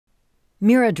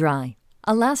miraDry,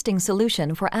 a lasting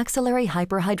solution for axillary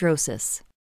hyperhidrosis.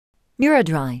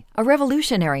 miraDry, a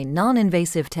revolutionary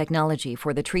non-invasive technology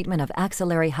for the treatment of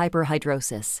axillary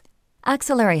hyperhidrosis.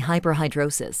 Axillary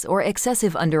hyperhidrosis, or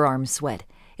excessive underarm sweat,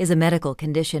 is a medical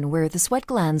condition where the sweat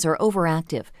glands are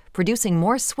overactive, producing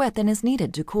more sweat than is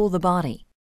needed to cool the body.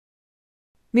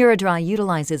 miraDry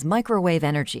utilizes microwave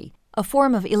energy, a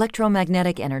form of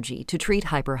electromagnetic energy, to treat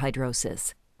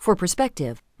hyperhidrosis. For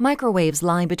perspective, microwaves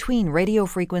lie between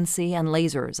radiofrequency and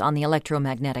lasers on the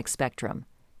electromagnetic spectrum.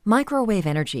 Microwave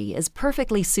energy is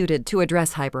perfectly suited to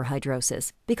address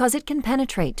hyperhidrosis because it can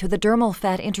penetrate to the dermal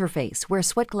fat interface where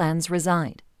sweat glands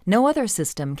reside. No other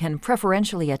system can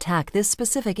preferentially attack this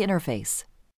specific interface.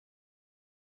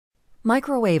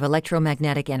 Microwave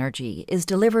electromagnetic energy is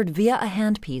delivered via a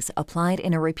handpiece applied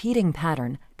in a repeating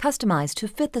pattern customized to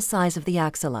fit the size of the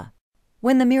axilla.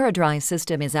 When the miraDry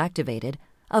system is activated,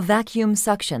 a vacuum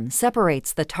suction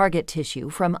separates the target tissue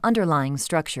from underlying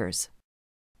structures.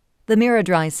 The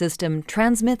miraDry system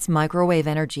transmits microwave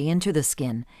energy into the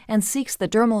skin and seeks the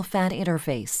dermal fat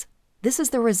interface. This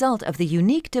is the result of the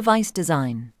unique device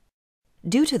design.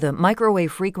 Due to the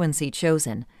microwave frequency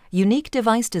chosen, unique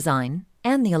device design,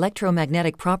 and the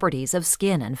electromagnetic properties of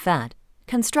skin and fat,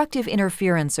 constructive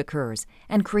interference occurs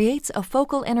and creates a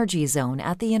focal energy zone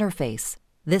at the interface.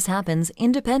 This happens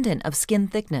independent of skin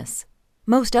thickness.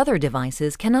 Most other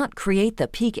devices cannot create the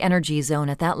peak energy zone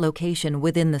at that location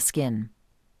within the skin.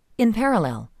 In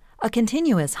parallel, a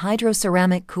continuous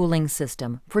hydroceramic cooling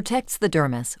system protects the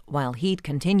dermis while heat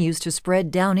continues to spread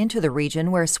down into the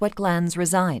region where sweat glands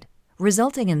reside,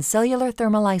 resulting in cellular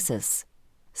thermolysis.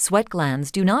 Sweat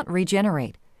glands do not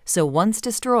regenerate, so once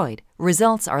destroyed,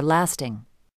 results are lasting.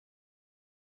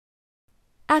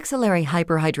 Axillary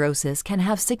hyperhidrosis can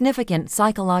have significant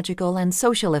psychological and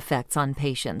social effects on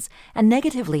patients and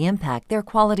negatively impact their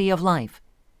quality of life.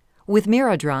 With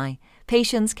miraDry,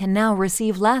 patients can now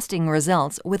receive lasting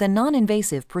results with a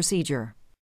non-invasive procedure.